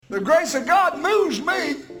The grace of God moves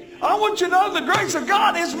me. I want you to know the grace of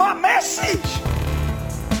God is my message.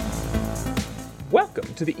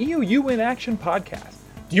 Welcome to the EOU in Action podcast.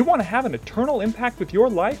 Do you want to have an eternal impact with your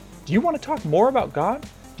life? Do you want to talk more about God?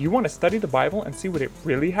 Do you want to study the Bible and see what it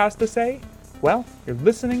really has to say? Well, you're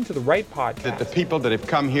listening to the right podcast. That the people that have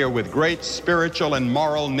come here with great spiritual and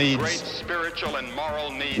moral needs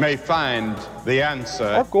may find the answer.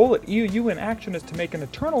 Our goal at EOU in Action is to make an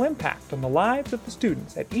eternal impact on the lives of the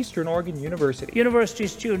students at Eastern Oregon University. University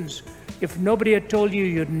students, if nobody had told you,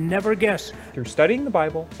 you'd never guess. Through studying the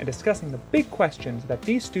Bible and discussing the big questions that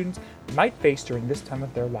these students might face during this time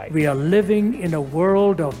of their life. We are living in a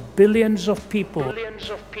world of billions of people,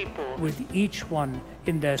 with each one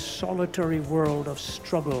in their solitary world of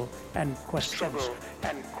struggle and questions.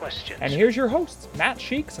 And here's your hosts, Matt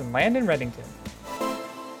Sheeks and Landon Reddington.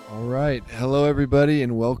 All right. Hello, everybody,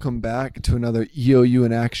 and welcome back to another EOU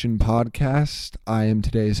in Action podcast. I am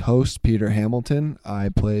today's host, Peter Hamilton. I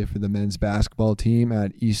play for the men's basketball team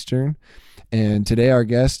at Eastern. And today our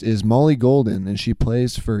guest is Molly Golden, and she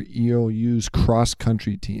plays for EOU's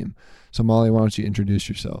cross-country team. So, Molly, why don't you introduce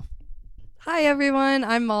yourself? Hi, everyone.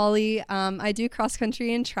 I'm Molly. I do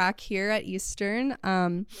cross-country and track here at Eastern.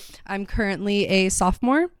 I'm currently a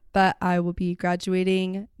sophomore, but I will be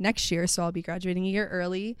graduating next year, so I'll be graduating a year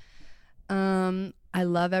early. I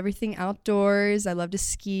love everything outdoors. I love to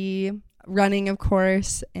ski, running, of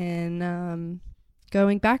course, and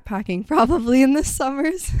going backpacking probably in the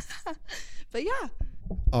summers. But yeah.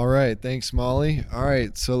 All right. Thanks, Molly. All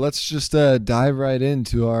right. So let's just dive right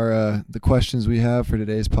into our the questions we have for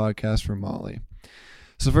today's podcast for Molly.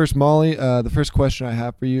 So first, Molly, the first question I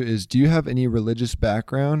have for you is, do you have any religious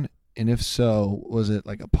background? And if so, was it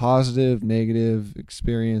like a positive, negative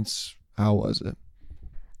experience? How was it?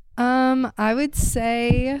 I would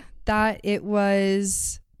say that it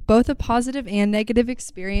was both a positive and negative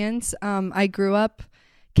experience. I grew up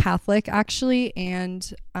Catholic actually,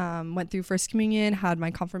 and went through First Communion, had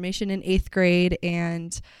my confirmation in 8th grade,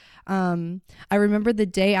 and I remember the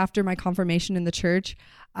day after my confirmation in the church,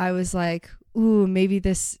 I was like, ooh, maybe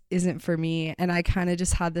this isn't for me, and I kind of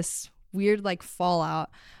just had this weird like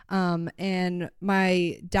fallout. And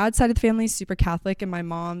my dad's side of the family is super Catholic, and my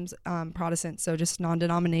mom's Protestant, so just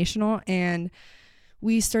non-denominational, and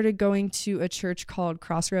we started going to a church called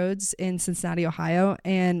Crossroads in Cincinnati, Ohio,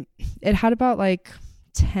 and it had about like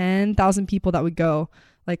 10,000 people that would go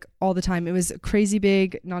like all the time. It was a crazy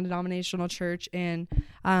big non-denominational church, and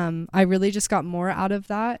I really just got more out of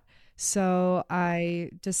that. So I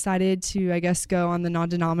decided to, I guess, go on the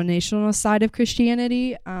non-denominational side of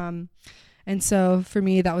Christianity. And so for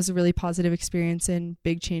me, that was a really positive experience and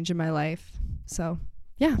big change in my life. So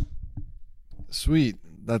yeah. Sweet.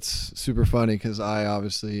 That's super funny because I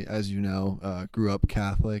obviously, as you know, grew up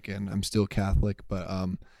Catholic, and I'm still Catholic, but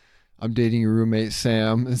I'm dating your roommate,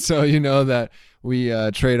 Sam. And so you know that we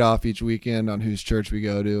trade off each weekend on whose church we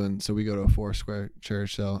go to. And so we go to a Foursquare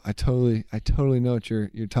church. So I totally know what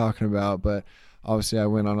you're talking about. But obviously I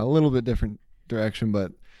went on a little bit different direction.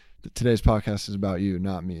 But today's podcast is about you,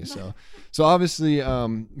 not me. So obviously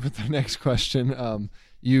with the next question,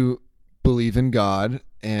 you believe in God.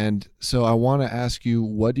 And so I want to ask you,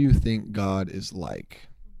 what do you think God is like?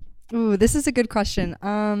 Ooh, this is a good question.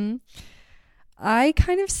 I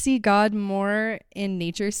kind of see God more in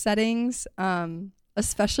nature settings,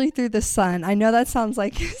 especially through the sun. I know that sounds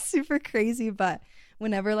like super crazy, but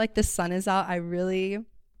whenever like the sun is out, I really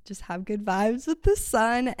just have good vibes with the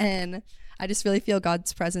sun, and I just really feel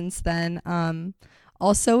God's presence then.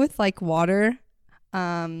 Also with like water,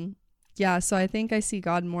 yeah, so I think I see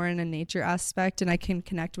God more in a nature aspect, and I can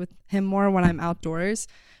connect with him more when I'm outdoors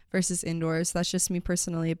versus indoors. That's just me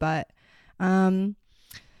personally, but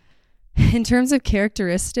in terms of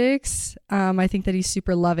characteristics, I think that he's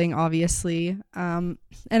super loving, obviously. And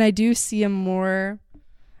I do see a more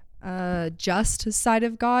just side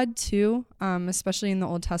of God too, especially in the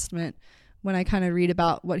Old Testament when I kind of read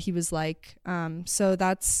about what he was like. So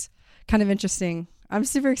that's kind of interesting. I'm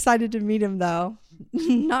super excited to meet him though.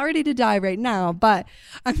 Not ready to die right now, but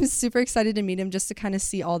I'm super excited to meet him just to kind of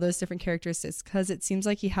see all those different characteristics, because it seems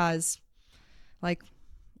like he has like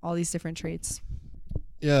all these different traits.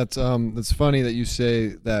 Yeah, it's funny that you say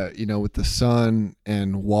that, you know, with the sun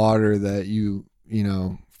and water that you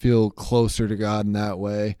feel closer to God in that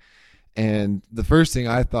way. And the first thing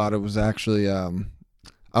I thought, it was actually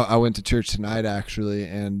I went to church tonight actually,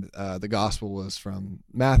 and the gospel was from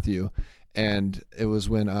Matthew, and it was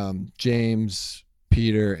when James,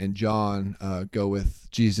 Peter, and John go with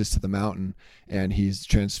Jesus to the mountain, and he's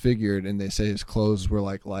transfigured, and they say his clothes were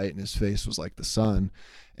like light and his face was like the sun.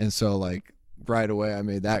 And so like right away I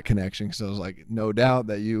made that connection, because I was like, no doubt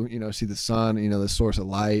that you see the sun, the source of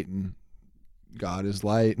light, and God is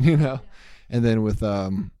light, And then with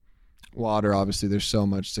water, obviously there's so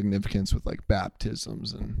much significance with like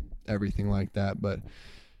baptisms and everything like that. But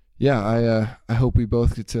yeah, I hope we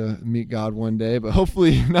both get to meet God one day, but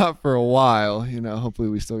hopefully not for a while. Hopefully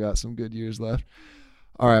we still got some good years left.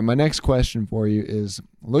 All right, my next question for you is,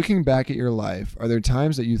 looking back at your life, are there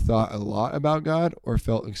times that you thought a lot about God or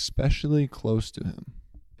felt especially close to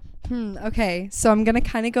him? Okay, so I'm going to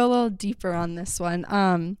kind of go a little deeper on this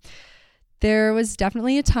one. There was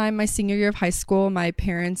definitely a time my senior year of high school, my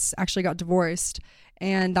parents actually got divorced,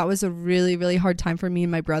 and that was a really, really hard time for me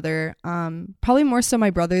and my brother. Probably more so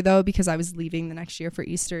my brother, though, because I was leaving the next year for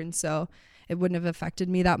Easter, and so it wouldn't have affected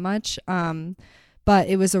me that much. But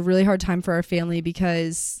it was a really hard time for our family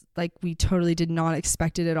because like we totally did not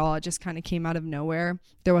expect it at all. It just kind of came out of nowhere.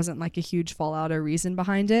 There wasn't like a huge fallout or reason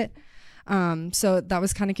behind it. So that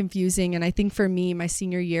was kind of confusing. And I think for me, my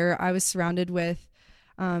senior year, I was surrounded with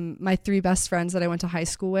my 3 best friends that I went to high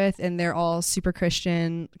school with, and they're all super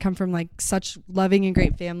Christian, come from like such loving and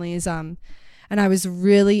great families. And I was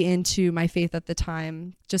really into my faith at the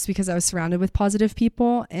time just because I was surrounded with positive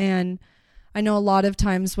people. And I know a lot of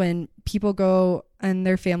times when people go and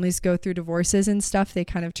their families go through divorces and stuff, they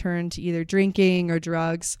kind of turn to either drinking or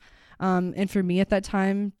drugs. And for me at that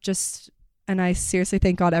time, and I seriously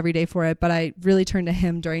thank God every day for it, but I really turned to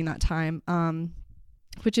him during that time,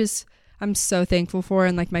 which is, I'm so thankful for.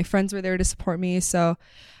 And like my friends were there to support me. So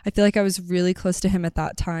I feel like I was really close to him at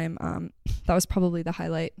that time. That was probably the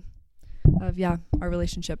highlight of, our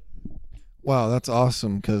relationship. Wow, that's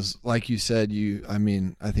awesome. Because like you said,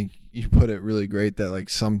 I think you put it really great that like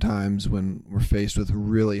sometimes when we're faced with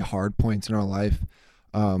really hard points in our life,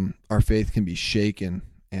 our faith can be shaken.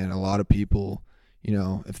 And a lot of people,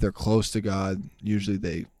 if they're close to God, usually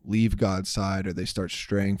they leave God's side or they start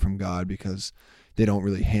straying from God because they don't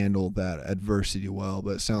really handle that adversity well.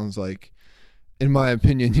 But it sounds like, in my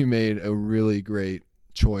opinion, you made a really great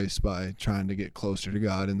choice by trying to get closer to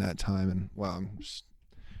God in that time. And wow, I'm just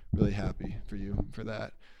really happy for you for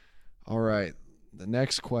that. All right. The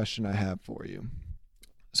next question I have for you.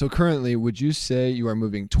 So currently, would you say you are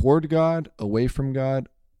moving toward God, away from God,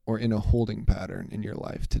 or in a holding pattern in your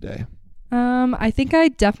life today? I think I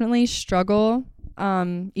definitely struggle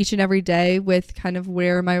each and every day with kind of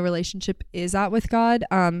where my relationship is at with God.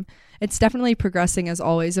 It's definitely progressing as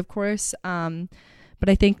always, of course. But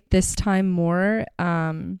I think this time more,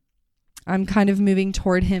 I'm kind of moving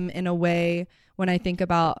toward him in a way when I think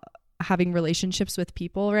about having relationships with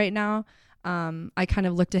people right now. I kind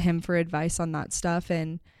of look to him for advice on that stuff.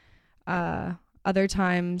 And other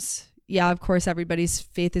times, of course, everybody's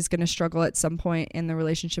faith is going to struggle at some point, and the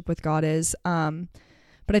relationship with God is.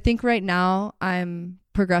 But I think right now I'm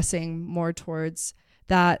progressing more towards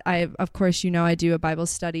that. Of course, I do a Bible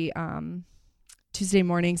study Tuesday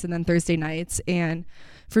mornings and then Thursday nights. And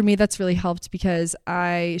for me, that's really helped because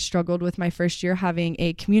I struggled with my first year having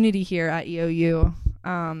a community here at EOU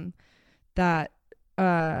that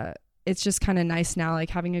it's just kind of nice now, like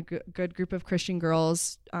having a good group of Christian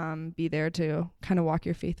girls be there to kind of walk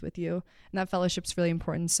your faith with you. And that fellowship's really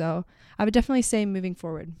important. So I would definitely say moving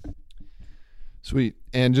forward. Sweet.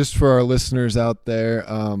 And just for our listeners out there,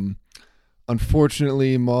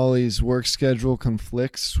 unfortunately, Molly's work schedule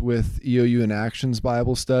conflicts with EOU in Action's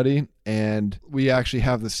Bible study, and we actually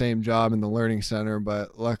have the same job in the Learning Center,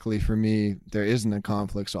 but luckily for me, there isn't a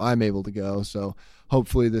conflict, so I'm able to go. So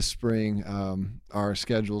hopefully this spring, our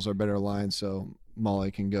schedules are better aligned, so Molly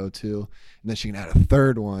can go too, and then she can add a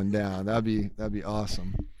third one down. That'd be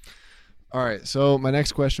awesome. All right, so my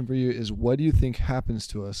next question for you is, what do you think happens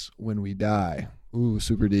to us when we die? Ooh,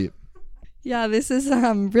 super deep. Yeah, this is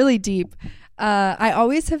really deep. I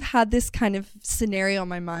always have had this kind of scenario in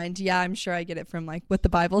my mind. Yeah, I'm sure I get it from like what the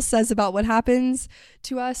Bible says about what happens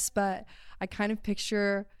to us, but I kind of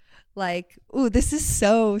picture like, ooh, this is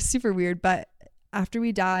so super weird, but after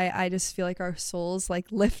we die, I just feel like our souls like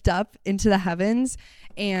lift up into the heavens,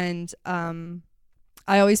 and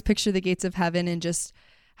I always picture the gates of heaven and just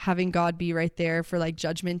having God be right there for like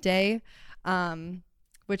Judgment Day,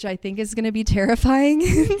 which I think is going to be terrifying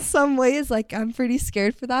in some ways. Like I'm pretty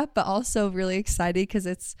scared for that, but also really excited because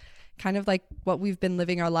it's kind of like what we've been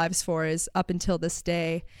living our lives for is up until this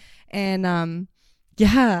day. And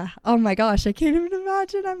oh my gosh, I can't even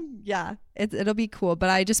imagine. It'll be cool. But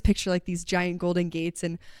I just picture like these giant golden gates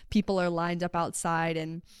and people are lined up outside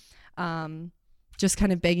and just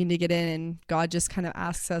kind of begging to get in, and God just kind of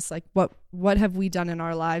asks us like, what have we done in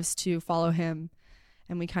our lives to follow him?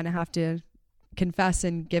 And we kind of have to confess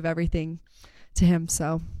and give everything to him.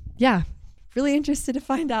 So really interested to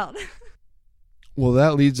find out. Well,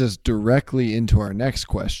 that leads us directly into our next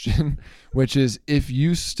question, which is, if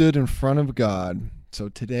you stood in front of God, so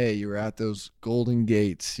today you're at those golden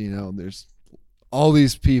gates, there's all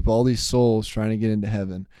these people, all these souls trying to get into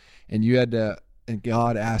heaven, and and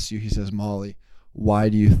God asks you, he says, Molly, why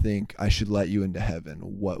do you think I should let you into heaven?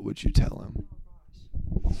 What would you tell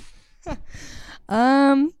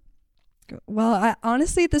him? Well,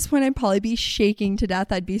 honestly, at this point, I'd probably be shaking to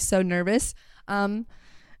death. I'd be so nervous.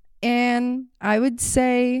 And I would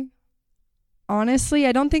say, honestly,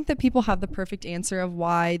 I don't think that people have the perfect answer of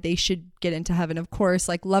why they should get into heaven. Of course,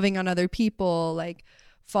 like loving on other people, like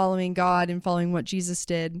following God and following what Jesus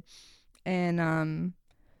did, and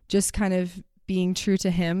just kind of being true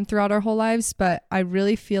to him throughout our whole lives. But I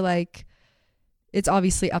really feel like it's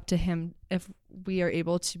obviously up to him if we are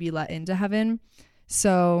able to be let into heaven.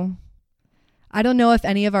 So I don't know if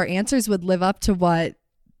any of our answers would live up to what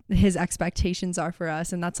his expectations are for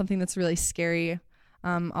us. And that's something that's really scary.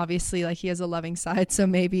 Obviously, like, he has a loving side. So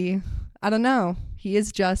maybe, I don't know. He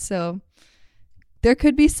is just, so there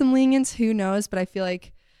could be some lenience, who knows? But I feel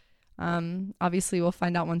like, obviously we'll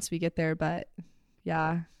find out once we get there. But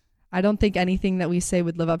yeah, I don't think anything that we say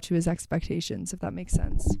would live up to his expectations, if that makes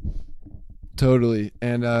sense. Totally.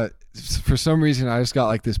 And for some reason, I just got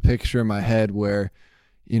like this picture in my head where,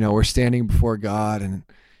 we're standing before God, and,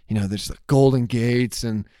 there's the golden gates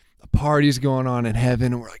and a party's going on in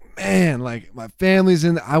heaven. And we're like, man, like, my family's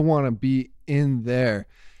in there. I want to be in there.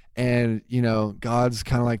 And, God's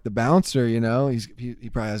kind of like the bouncer, he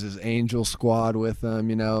probably has his angel squad with him,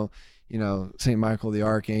 St. Michael, the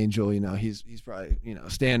archangel, he's probably,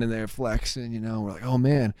 standing there flexing, we're like, oh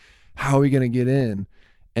man, how are we going to get in?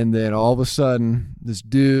 And then all of a sudden, this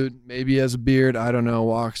dude, maybe he has a beard, I don't know,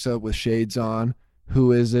 walks up with shades on.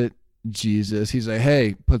 Who is it? Jesus. He's like,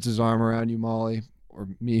 hey, puts his arm around you, Molly, or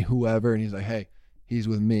me, whoever. And he's like, hey, he's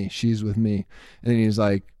with me. She's with me. And then he's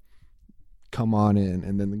like, come on in.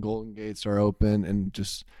 And then the golden gates are open, and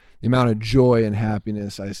just the amount of joy and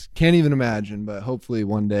happiness, I can't even imagine, but hopefully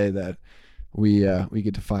one day that we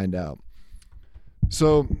get to find out.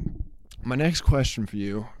 So my next question for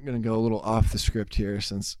you, I'm going to go a little off the script here,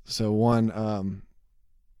 one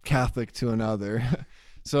Catholic to another.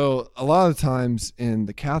 So a lot of times in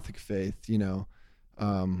the Catholic faith, a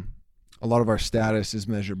lot of our status is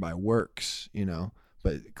measured by works,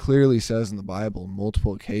 but it clearly says in the Bible on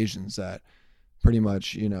multiple occasions that pretty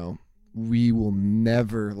much, we will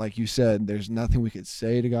never, like you said, there's nothing we could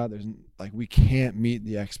say to God. We can't meet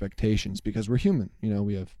the expectations because we're human,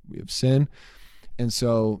 we have sin. And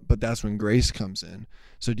so, but that's when grace comes in.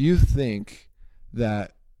 So do you think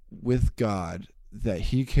that with God, that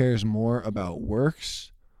he cares more about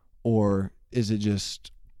works, or is it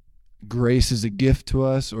just grace is a gift to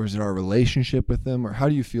us, or is it our relationship with him? Or how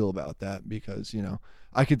do you feel about that? Because,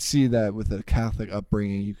 I could see that with a Catholic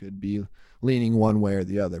upbringing, you could be leaning one way or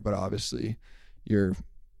the other, but obviously you're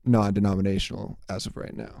non-denominational as of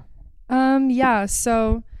right now. Yeah.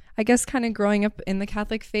 So I guess kind of growing up in the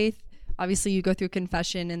Catholic faith, obviously you go through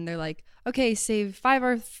confession and they're like, okay, say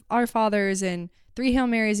 5 Our Fathers and 3 Hail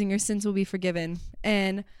Marys and your sins will be forgiven.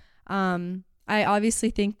 And I obviously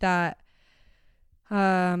think that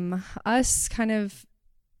us kind of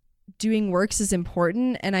doing works is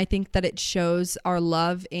important, and I think that it shows our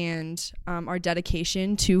love and our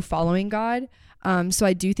dedication to following God. So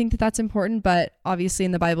I do think that that's important, but obviously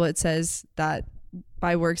in the Bible it says that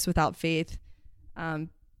by works without faith,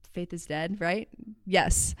 faith is dead, right?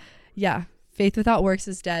 Yes. Yeah. Faith without works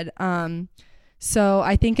is dead. So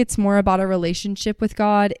I think it's more about a relationship with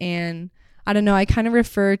God, and I don't know, I kind of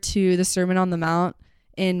refer to the Sermon on the Mount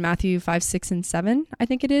in Matthew 5, 6, and 7, I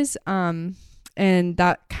think it is. And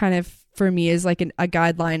that kind of, for me, is like a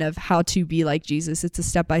guideline of how to be like Jesus. It's a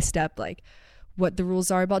step-by-step, like what the rules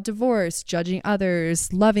are about divorce, judging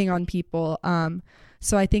others, loving on people.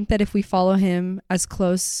 So I think that if we follow him as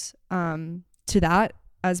close to that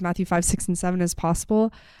as Matthew 5, 6, and 7 as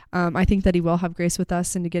possible, I think that he will have grace with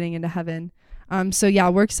us into getting into heaven. So yeah,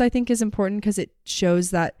 works I think is important because it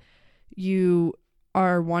shows that you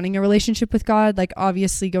are wanting a relationship with God. Like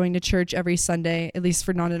obviously going to church every Sunday, at least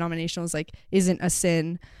for non-denominationals, like isn't a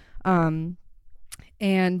sin. But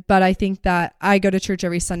I think that I go to church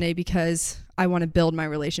every Sunday because I want to build my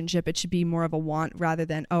relationship. It should be more of a want rather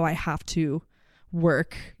than, oh, I have to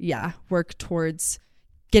work towards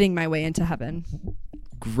getting my way into heaven.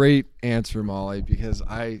 Great answer, Molly, because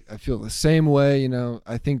I feel the same way.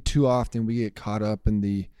 I think too often we get caught up in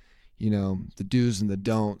the do's and the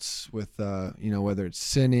don'ts with, whether it's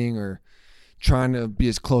sinning or trying to be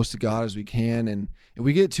as close to God as we can. And if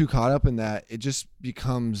we get too caught up in that, it just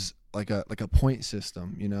becomes like a point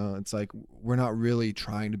system, you know. It's like we're not really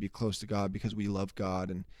trying to be close to God because we love God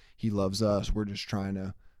and he loves us. We're just trying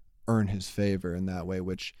to earn his favor in that way,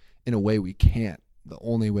 which in a way we can't. The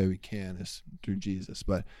only way we can is through Jesus.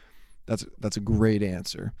 But that's a great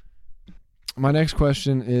answer. My next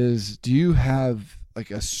question is, do you have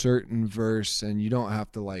like a certain verse, and you don't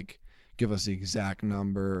have to like give us the exact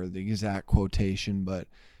number or the exact quotation, but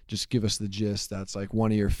just give us the gist, that's like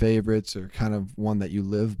one of your favorites or kind of one that you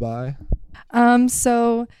live by?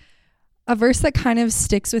 So a verse that kind of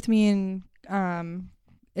sticks with me and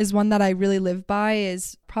is one that I really live by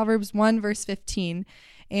is Proverbs 1 verse 15.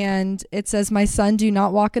 And it says, "My son, do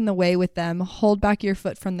not walk in the way with them. Hold back your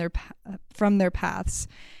foot from their paths."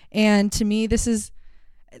 And to me, this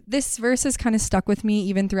verse has kind of stuck with me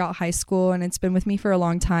even throughout high school, and it's been with me for a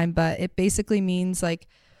long time. But it basically means like,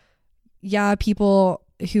 yeah, people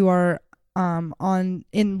who are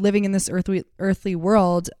living in this earthly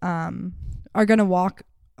world are going to walk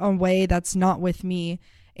a way that's not with me.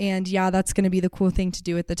 And yeah, that's going to be the cool thing to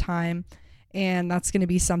do at the time. And that's going to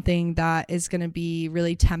be something that is going to be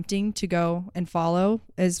really tempting to go and follow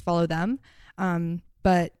them.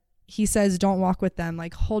 But he says, don't walk with them,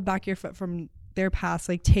 like hold back your foot from their paths,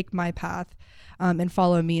 like take my path and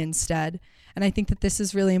follow me instead. And I think that this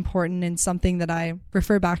is really important and something that I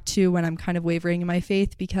refer back to when I'm kind of wavering in my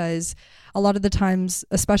faith, because a lot of the times,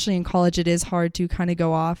 especially in college, it is hard to kind of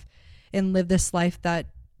go off and live this life that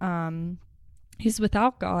is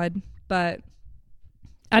without God. But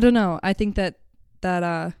I don't know. I think that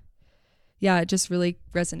it just really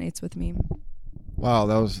resonates with me. Wow,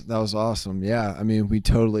 that was awesome. Yeah, I mean, we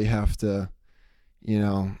totally have to, you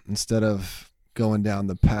know, instead of going down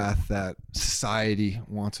the path that society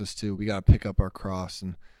wants us to, we got to pick up our cross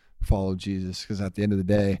and follow Jesus, because at the end of the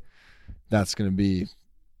day, that's going to be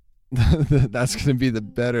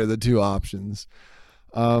the two options.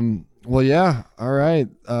 Well, yeah. All right.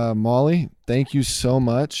 Molly, thank you so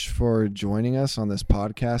much for joining us on this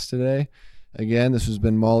podcast today. Again, this has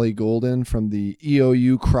been Molly Golden from the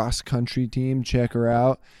EOU cross country team. Check her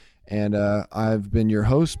out. And I've been your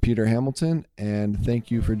host, Peter Hamilton, and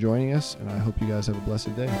thank you for joining us, and I hope you guys have a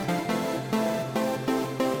blessed day.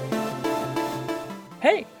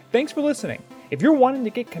 Hey, thanks for listening. If you're wanting to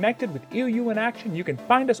get connected with EOU in Action, you can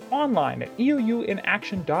find us online at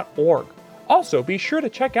eouinaction.org. Also, be sure to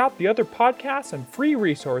check out the other podcasts and free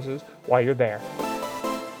resources while you're there.